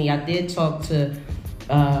they see me. I did talk to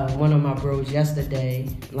one of my bros yesterday,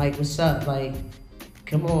 like, what's up? Like,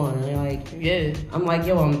 come on. And like, yeah. I'm like,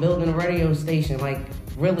 yo, I'm building a radio station. Like,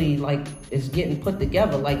 really, like, it's getting put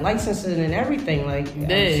together. Like, licensing and everything. Like, I'm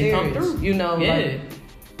serious. Come through. You know, yeah. like,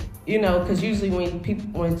 you know, because usually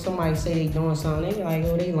when somebody say they doing something, they be like,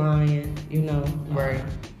 oh, they lying, you know. Right.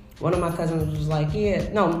 One of my cousins was like,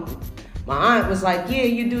 my aunt was like, yeah,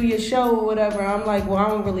 you do your show or whatever. I'm like, well, I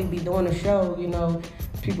don't really be doing a show, you know.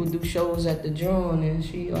 People do shows at the John, and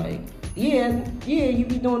she like, yeah, you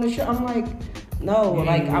be doing the show. I'm like, No,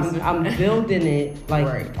 like I'm building it. Like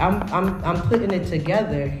right. I'm putting it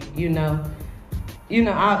together. You know.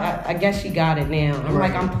 I guess she got it now. I'm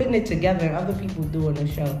right. like I'm putting it together. Other people doing the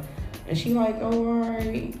show, and she like, oh, all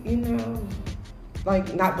right,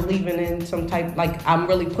 like not believing in some type. Like I'm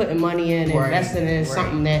really putting money in, right. investing in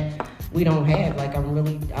something that we don't have. Like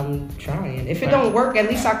I'm trying. If it don't work, at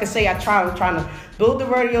least I can say I tried. I'm trying to build the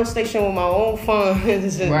radio station with my own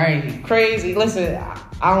funds. Right. Crazy. Listen,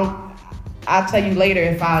 I'll tell you later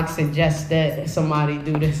if I suggest that somebody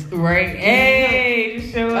do this. Right. Hey,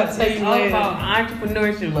 just show up. I'll tell you it's all later. about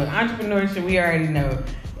entrepreneurship. Look, entrepreneurship, we already know.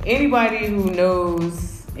 Anybody who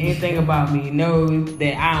knows anything about me knows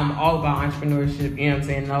that I'm all about entrepreneurship, you know what I'm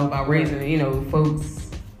saying? All about raising, folks,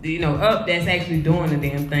 up that's actually doing the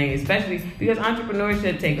damn thing, especially because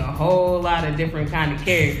entrepreneurship take a whole lot of different kind of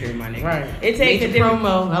character, my nigga. Right. It takes a different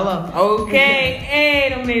promo. Hello. Okay. Hey,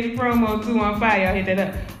 don't made the promo 215. Y'all hit that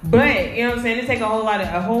up. But you know what I'm saying? It takes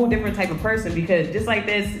a whole different type of person, because just like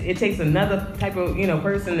this, it takes another type of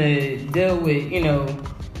person to deal with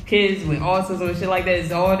kids with autism and shit like that.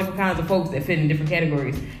 It's all different kinds of folks that fit in different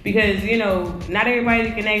categories, because not everybody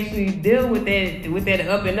can actually deal with that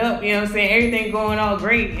up and up. You know what I'm saying? Everything going all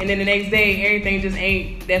great, and then the next day everything just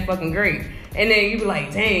ain't that fucking great, and then you be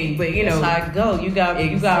like, dang. But that's how it go. You got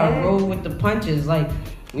to roll with the punches. Like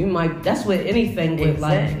you might. That's with anything. With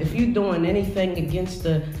like if you doing anything against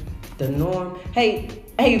the norm. Hey,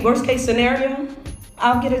 worst case scenario,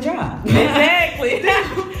 I'll get a job. Exactly.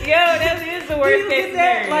 Yo, that is the worst case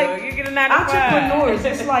scenario. Like, you get a 9 to 5. Entrepreneurs,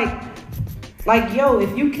 it's like yo,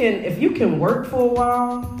 if you can work for a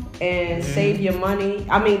while and save your money.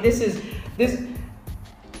 I mean, this.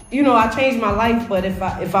 I changed my life, but if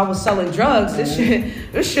I was selling drugs,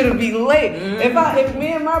 this shouldn't be lit. If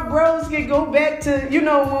me and my bros could go back to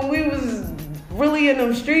when we was really in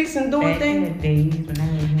them streets and doing things.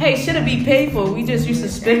 Hey, should it be paid for? We just used to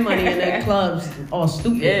spend money in the clubs, all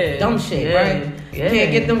stupid, dumb shit, right? Yeah.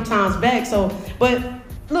 Can't get them times back. So, but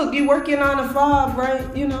look, you working 9 to 5,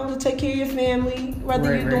 right? To take care of your family,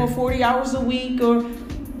 whether you're doing 40 hours a week or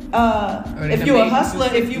if you're a hustler,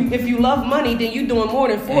 if you love money, then you're doing more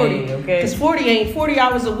than 40. Because 40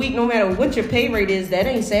 hours a week, no matter what your pay rate is, that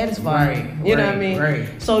ain't satisfying. You know what I mean? Right.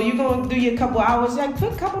 So you're gonna do your couple hours, like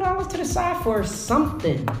put a couple hours to the side for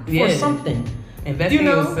something. Yeah. For something. Invest in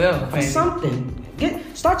yourself. For something.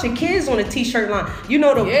 Start your kids on a t-shirt line.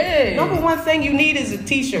 The number one thing you need is a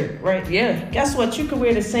t-shirt, right? Yeah. Guess what? You can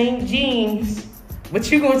wear the same jeans, but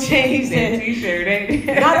you're gonna change that t-shirt, ain't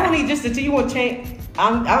Not only just the you gonna change.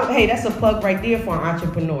 Hey, that's a plug right there for an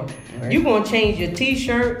entrepreneur. Right. You're going to change your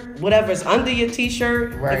t-shirt, whatever's under your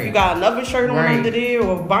t-shirt. Right. If you got another shirt on under there,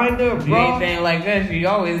 or a binder, or bra. Anything like that, you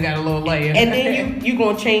always got a little layer. And then you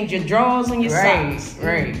going to change your drawers and your socks.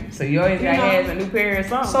 Right. So you always got to have a new pair of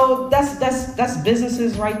something. So that's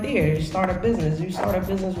businesses right there. You start a business. You start a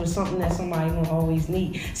business with something that somebody will always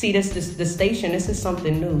need. See, the station, this is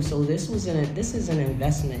something new. So this is an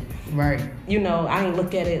investment. Right. I ain't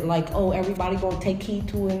look at it like, oh, everybody going to take heed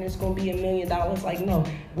to it and it's going to be $1 million. Like, no.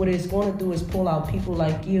 What it's going to do is pull out people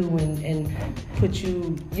like you and put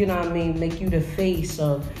you, make you the face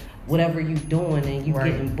of whatever you're doing, and you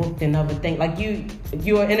getting booked and other things. Like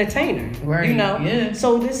you're an entertainer, right? Yeah.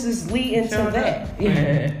 So this is leading to that.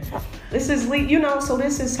 Yeah. This is so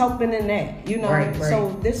this is helping in that, Right.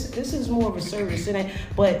 So this is more of a service in it.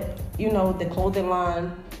 But the clothing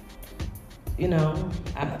line,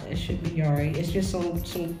 it should be all right. It's just some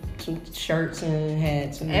shirts and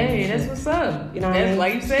hats. And that's what's up. That's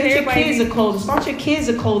like you said. Your kids a clothing. Start your kids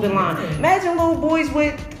a clothing line. Yeah. Imagine little boys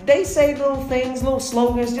they say little things, little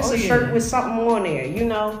slogans, just a shirt with something on there.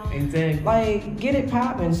 Exactly. Like get it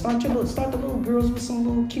popping. Start the little girls with some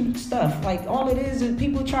little cute stuff. Like all it is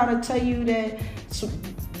people try to tell you that.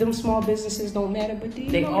 Them small businesses don't matter, but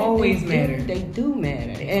they always matter. They do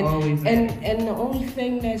matter. They always matter. And the only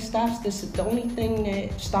thing that stops the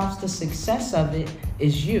success of it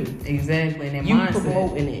is you. Exactly. And you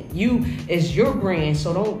promoting it. You is your brand.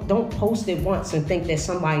 So don't post it once and think that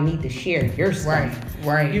somebody need to share your stuff.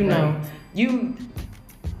 Right. You.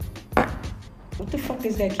 What the fuck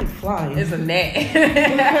is that keep flying? It's a gnat.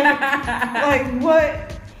 Like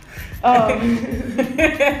what?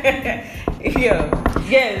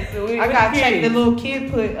 Yes, I gotta check. The little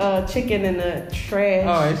kid put chicken in the trash.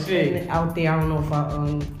 Oh shit! Out there, I don't know if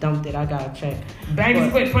I dumped it. I gotta check.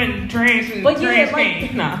 Babies quit putting trash in the trash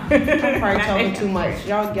can. Nah, I'm probably talking too much.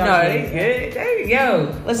 Y'all they good.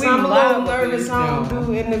 Yo, listen, I'm a little nervous. I don't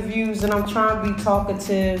do interviews, and I'm trying to be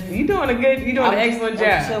talkative. You doing an excellent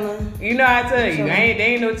job. Chilling. You know, I tell you, they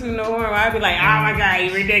ain't no two no horn. I be like, oh my god,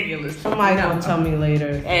 you ridiculous. Somebody gonna tell me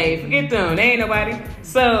later. Hey, forget them. They ain't nobody.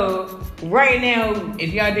 So right now,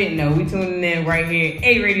 if y'all didn't know, we tuning in right here,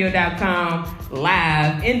 AyeeRadio.com,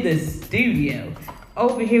 live in the studio.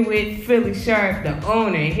 Over here with Philly Sharp, the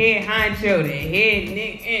owner, head honcho, the head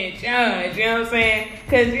Nick in charge, you know what I'm saying?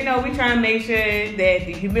 Because, you know, we trying to make sure that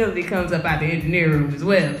the humility comes up out the engineer room as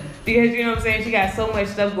well. Because, you know what I'm saying, she got so much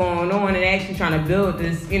stuff going on and actually trying to build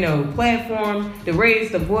this, you know, platform to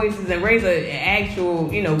raise the voices and raise an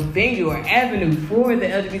actual, you know, venue or avenue for the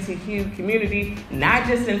LGBTQ community, not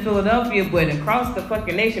just in Philadelphia, but across the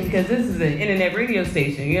fucking nation, because this is an internet radio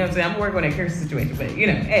station, you know what I'm saying? I'm working on that curse situation, but, you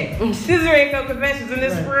know, hey, this is Red Cup Confessions and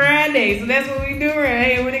it's Friday, so that's what we do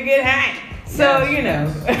right here when it get hot. So, you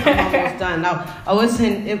know. I'm almost done. Now, I was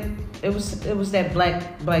in... It was that black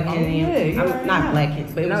Henny. Yeah, not black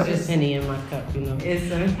Henny, but it was just Henny in my cup, you know. It's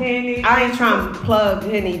some Henny. I ain't trying to plug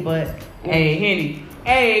Henny, but hey, Henny.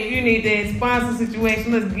 Hey, if you need that sponsor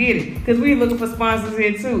situation, let's get it. Because we looking for sponsors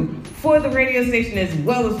here too. For the radio station as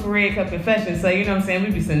well as for Red Cup Confessions. So, you know what I'm saying? We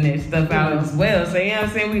be sending that stuff out as well. So, you know what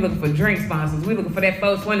I'm saying? We looking for drink sponsors. We looking for that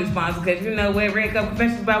 420 sponsor. Because you know what Red Cup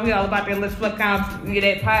Confessions about? We all about that Let's Fuck Count,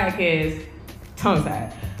 that podcast. Tongue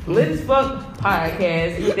tied. Lit as Fuck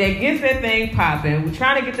podcast that gets that thing popping. We're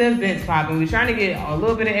trying to get the events popping. We're trying to get a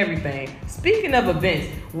little bit of everything. Speaking of events,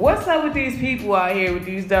 what's up with these people out here with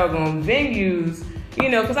these doggone venues? You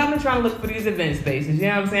know, because I've been trying to look for these event spaces. You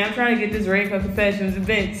know what I'm saying? I'm trying to get this Red Cup Confessions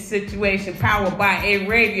event situation powered by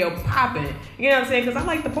AyeeRadio popping. You know what I'm saying? Because I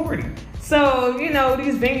like the party. So, you know,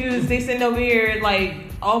 these venues, they sitting over here like,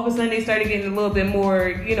 all of a sudden they started getting a little bit more,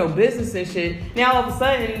 you know, business and shit. Now all of a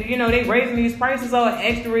sudden, you know, they raising these prices all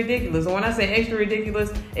extra ridiculous. And when I say extra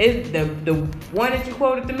ridiculous, it's the one that you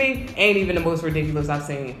quoted to me ain't even the most ridiculous I've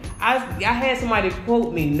seen. I had somebody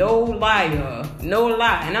quote me, no lie, and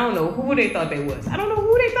I don't know who they thought they was. I don't know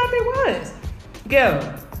who they thought they was. Yo,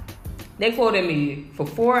 they quoted me for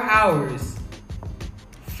 4 hours.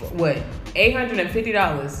 For what?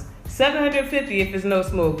 $850. $750 if it's no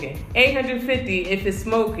smoking, $850 if it's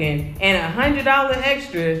smoking, and $100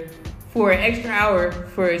 extra for an extra hour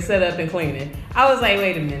for setup and cleaning. I was like,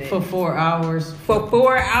 wait a minute. For 4 hours? For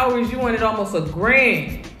 4 hours, you wanted almost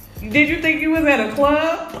 $1,000. Did you think you was at a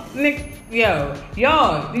club? Nick, y'all.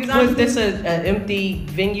 Was this an empty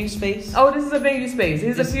venue space? Oh, this is a venue space.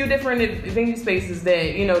 There's a few different venue spaces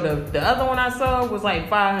that, you know, the other one I saw was like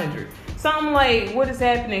 $500. So I'm like, what is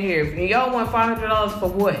happening here? And y'all want $500 for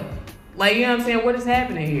what? Like, you know what I'm saying? What is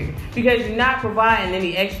happening here? Because you're not providing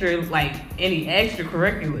any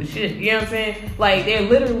extracurricular shit. You know what I'm saying? Like, they're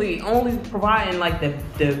literally only providing, like, the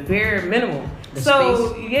bare minimum.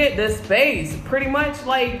 The space. Pretty much,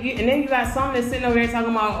 like, and then you got some that's sitting over there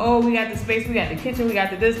talking about, oh, we got the space, we got the kitchen, we got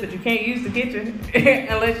the this, but you can't use the kitchen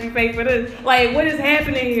unless you pay for this. Like, what is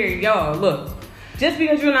happening here? Y'all, look. Just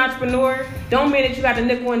because you're an entrepreneur, don't mean that you got to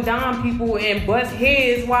nickel and dime people and bust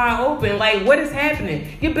heads wide open. Like, what is happening?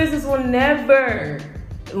 Your business will never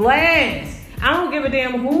last. I don't give a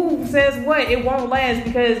damn who says what. It won't last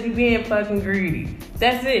because you're being fucking greedy.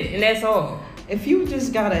 That's it, and that's all. If you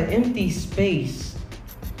just got an empty space,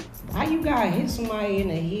 why you gotta hit somebody in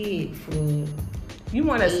the head for... You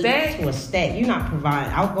want a stack? To a stack. You're not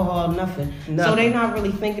providing alcohol, nothing. So they're not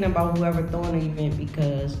really thinking about whoever throwing the event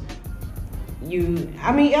because...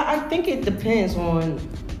 I think it depends on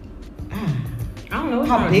I don't know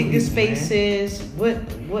how big the space is. What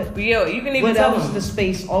you can even what tell else them. The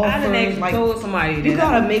space offers. I done actually told somebody that. You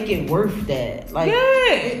gotta make it worth that. Like,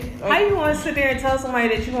 yeah. How you want to sit there and tell somebody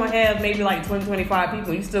that you gonna have maybe like 20, 25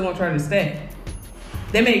 people, you still gonna try to stay?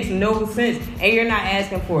 That makes no sense. And you're not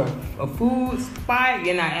asking for a food spot.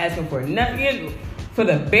 You're not asking for nothing. For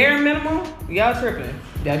the bare minimum, y'all tripping.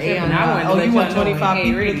 Y'all tripping. You want 25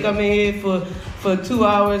 people to come in here for 2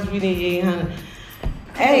 hours? We need 800.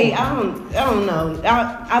 Hey, I don't know.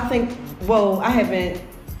 I think. Well, I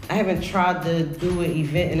haven't tried to do an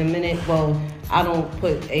event in a minute. Well, I don't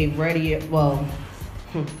put a radio. Well,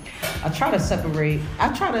 I try to separate.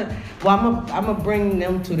 Well, I'm gonna bring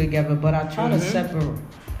them two together, but I try to separate.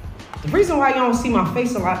 The reason why you don't see my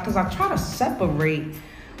face a lot because I try to separate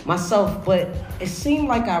myself, but it seemed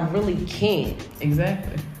like I really can't.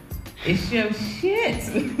 Exactly. It's your shit.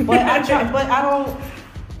 But I try to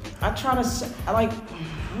like.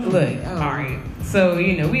 Look, all right. So,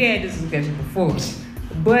 you know, we had this discussion before.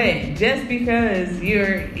 But just because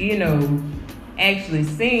you're, actually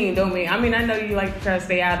seen, don't mean. I mean, I know you like to try to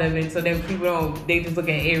stay out of it, so that people don't. They just look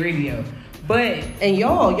at AyeeRadio. But and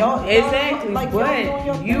y'all exactly. like,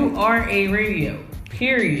 but you are AyeeRadio.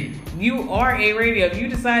 Period. You are AyeeRadio. If you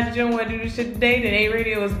decide that you don't want to do this shit today, then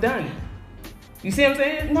AyeeRadio is done. You see what I'm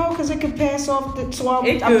saying? No, because it could pass off. I'm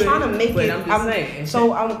trying to make it. I'm just saying.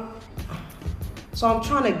 So I'm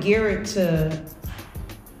trying to gear it to.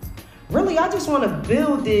 Really, I just want to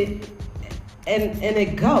build it and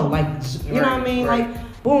it go. Like, you know what I mean? Right.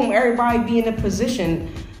 Like, boom, everybody be in a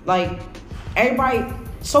position. Like,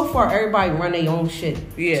 so far, everybody run their own shit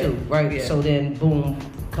too, right? Yeah. So then, boom,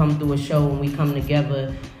 come through a show and we come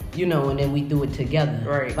together, and then we do it together.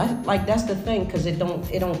 Right. Like that's the thing, because it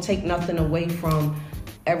don't take nothing away from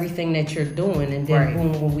everything that you're doing, and then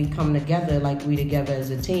boom, when we come together, like we together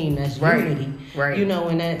as a team, that's unity. Right.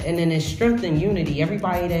 And then it's strength and unity.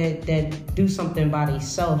 Everybody that do something by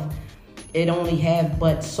themselves, it only have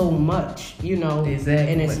but so much, Exactly.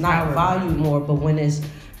 and it's not valued more. But when it's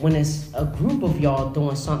a group of y'all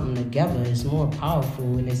doing something together, it's more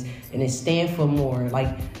powerful, and it stands for more.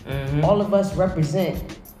 Like all of us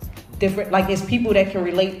represent different. Like it's people that can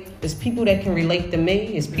relate. It's people that can relate to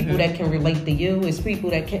me. It's people that can relate to you. It's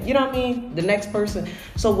people that can, you know what I mean? The next person.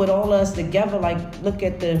 So with all us together, like look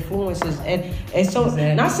at the influences, and so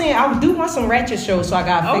not saying I do want some ratchet shows, so I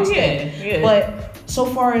gotta fix that. Yeah. But so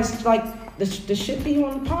far it's like. The shit be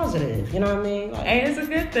on the positive, you know what I mean? Like, hey, it's a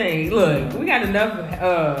good thing. Look, we got enough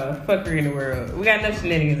fuckery in the world. We got enough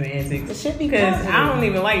shenanigans and antics. The shit be because positive. I don't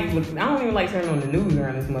even like turning on the news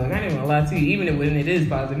around this mug. I ain't even gonna lie to you. Even when it is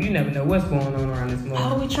positive, you never know what's going on around this mug.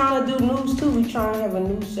 Oh, we trying to do news too. We trying to have a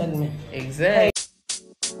news segment. Exactly.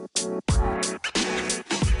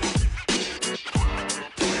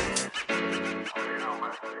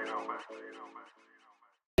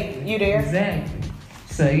 You there? Exactly.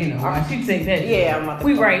 So, why she take that? Yeah,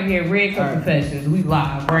 we right here, Red Cup Confessions. We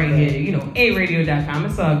live right here, AyeeRadio.com.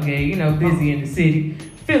 It's all good, busy in the city.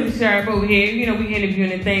 Philly Sharp over here, we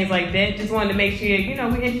interviewing and things like that. Just wanted to make sure, we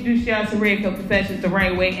introduce y'all to Red Cup Confessions the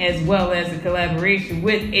right way, as well as a collaboration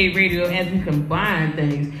with AyeeRadio as we combine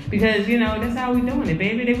things. Because, that's how we doing it,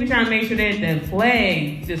 baby. We trying to make sure that the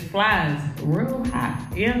flag just flies real high.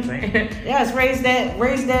 You know what I'm saying? Yes, raise that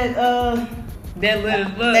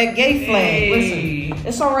that gay flag. Hey. Listen,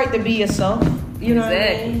 it's all right to be yourself. You know what I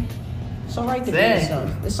Exactly. mean? It's all right to be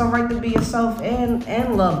yourself. It's all right to be yourself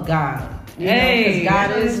and love God. Because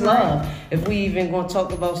God is love. If we even gonna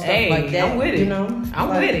talk about stuff like that, I'm with it. I'm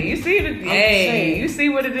with it. You see you see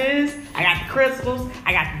what it is? I got the crystals.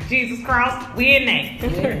 I got the Jesus cross. We in there.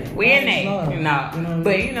 Yeah, we in there.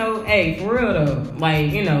 But for real though,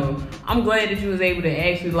 like I'm glad that you was able to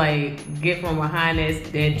actually like get from behind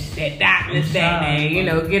that darkness that day.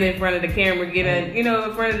 Get in front of the camera, get in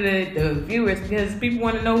front of the viewers, because people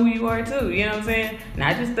want to know who you are too. You know what I'm saying?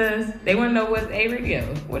 Not just us. They want to know what's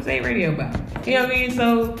AyeeRadio. What's AyeeRadio about? You know what I mean?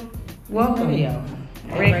 So welcome.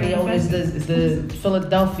 AyeeRadio is the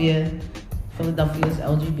Philadelphia's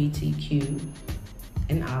LGBTQ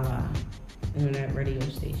and Allah internet radio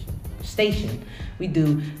station. We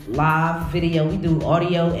do live video, we do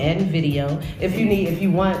audio and video. If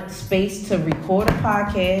you want space to record a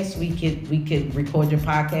podcast, we could record your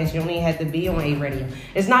podcast. You don't even have to be on AyeeRadio.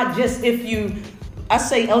 It's not just I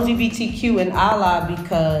say LGBTQ and Allah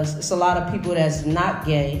because it's a lot of people that's not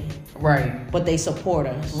gay. Right. But they support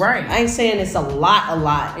us. Right. I ain't saying it's a lot.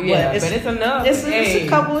 Yeah, but it's enough. It's a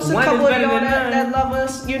couple of y'all that love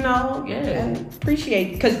us, Yeah. and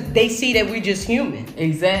appreciate, because they see that we're just human.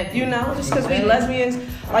 Exactly. Just because we lesbians,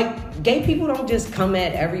 like gay people don't just come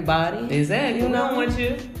at everybody. Exactly. We don't want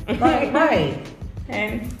you. Right.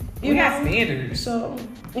 And we got standards. So,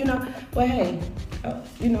 but hey,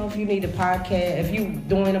 if you need a podcast, if you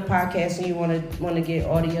doing a podcast and you want to get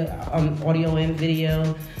audio and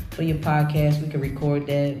video for your podcast, we can record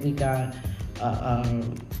that. We got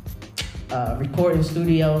recording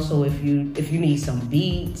studio. So if you need some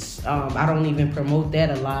beats, I don't even promote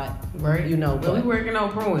that a lot, right? But we working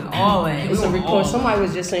on promoting all that. It's a record. Somebody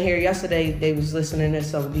was just in here yesterday. They was listening to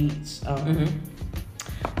some beats.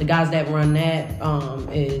 The guys that run that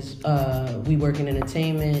is We Work in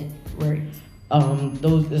Entertainment. Right.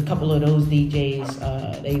 A couple of those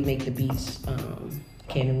DJs, they make the beats.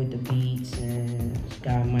 Cannon with the beats and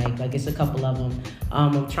Guy Mike. Like, it's a couple of them.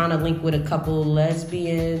 I'm trying to link with a couple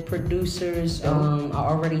lesbian producers. I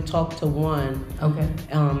already talked to one. Okay.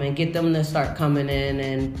 And get them to start coming in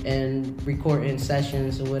and recording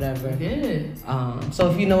sessions or whatever. Good.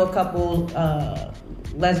 So if you know a couple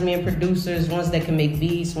lesbian producers, ones that can make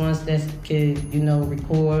beats, ones that can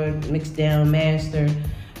record, mix down, master,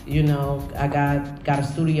 You know, I got a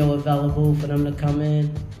studio available for them to come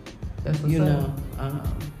in. That's what's You up. know,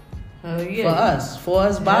 Yeah. for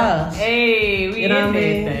us, by us. Hey, we You know in what I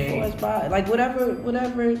that mean? thing. For us, by like whatever,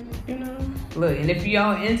 you know. Look, and if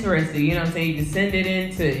y'all interested, you know what I'm saying, you can send it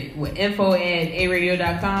in to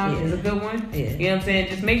info@AyeeRadio.com is a good one. Yeah. You know what I'm saying?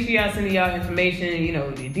 Just make sure y'all send y'all information, you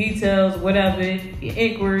know, your details, whatever, your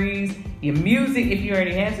inquiries, your music, if you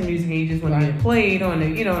already have some music and you just want to get played on the,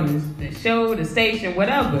 you know, on the show, the station,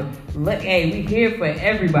 whatever. Hey, we here for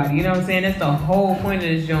everybody. You know what I'm saying? That's the whole point of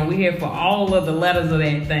this joint. We here for all of the letters of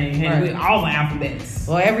that thing. And we all the alphabets.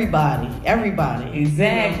 Well, everybody.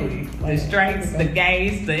 Exactly. You know, the straights, the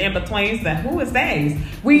gays, the in-betweens, the who is that?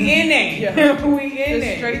 We in there. We in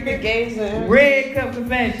there. Straight the gays and Red Cup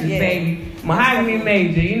Confessions, baby. Mahogany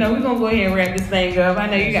Major. You know, we're going to go ahead and wrap this thing up. I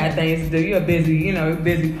know you got things to do. You're a busy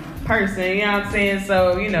person, you know what I'm saying?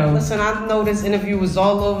 So, you know. Listen, I know this interview was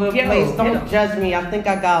all over the place. Don't judge me. I think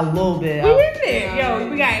I got a little bit. We in there. Yo,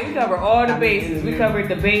 we cover all the bases. We covered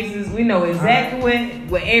the bases. We know exactly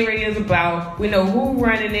what AyeeRadio is about. We know who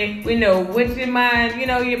running it. We know what your mind, you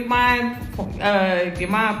know, your mind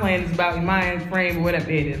plan is about, your mind frame, or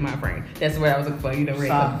whatever it is, mind frame. That's what I was looking for, you know, Red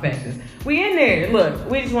Cup Confessions. We in there. Look,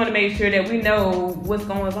 we just want to make sure that we know what's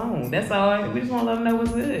going on. That's all. We just want to let them know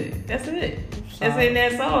what's good. That's it. That's it, and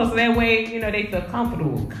that's all. So that way, you know, they feel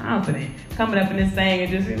comfortable, confident, coming up in this thing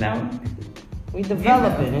and just, you know. We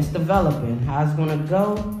developing. You know. It's developing. How it's gonna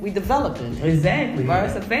go, we developing. Exactly. Bro,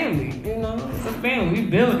 it's a family. You know, it's a family. We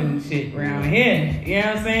building shit around here. You know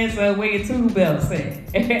what I'm saying? So where your two belts at?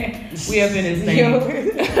 We up in this thing.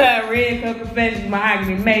 Red Cup Confessions,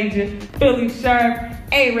 Mahogany Major, Philly Sharp,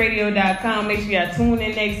 AyeeRadio.com. Make sure y'all tune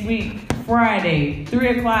in next week, Friday,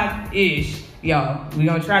 3:00-ish. Y'all, we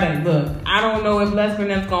gonna try to look. I don't know if Lester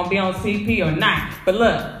and them's gonna be on CP or not, but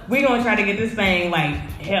look, we gonna try to get this thing like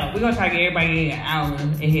hell. We gonna try to get everybody an hour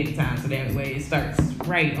ahead of time so that way it starts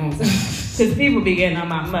right on time. Cause people be getting on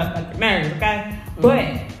my motherfucking nerves, okay?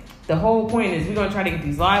 But the whole point is we gonna try to get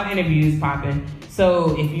these live interviews popping.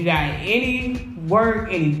 So if you got any work,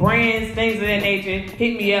 any brands, things of that nature,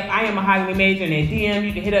 hit me up. I am Mahogany Major in that DM.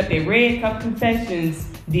 You can hit up their Red Cup Confessions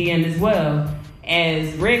DM as well.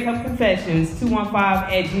 As Red Cup Confessions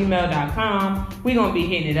 215@gmail.com. We're gonna be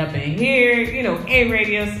hitting it up in here, you know,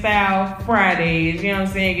 AyeeRadio style Fridays, you know what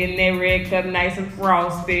I'm saying? Getting that red cup nice and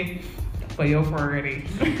frosty for your Friday.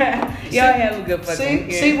 Y'all have a good fucking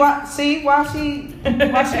weekend. See why she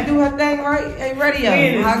do her thing right?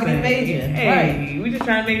 AyeeRadio, Mahogany Major. Hey, we just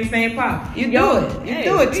trying to make this thing pop. You do it. You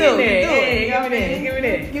do it too. Give me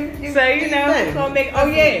that. So, you know, we're gonna make,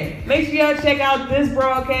 make sure y'all check out this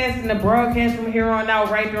broadcast and the broadcast from here on out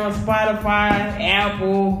right there on Spotify,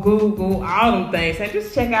 Apple, Google, all them things. So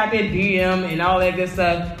just check out their DM and all that good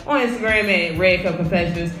stuff on Instagram at Red Cup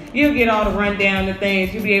Confessions. You'll get all the rundown of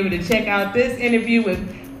things. You'll be able to check out this interview with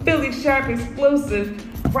Philly Sharp exclusive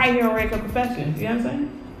right here on Red Cup Confessions. You know what I'm saying?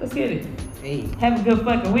 Let's get it. Hey. Have a good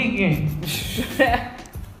fucking weekend.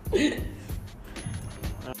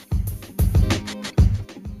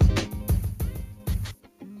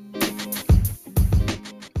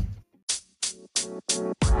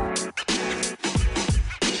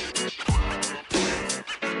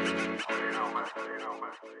 You know, man.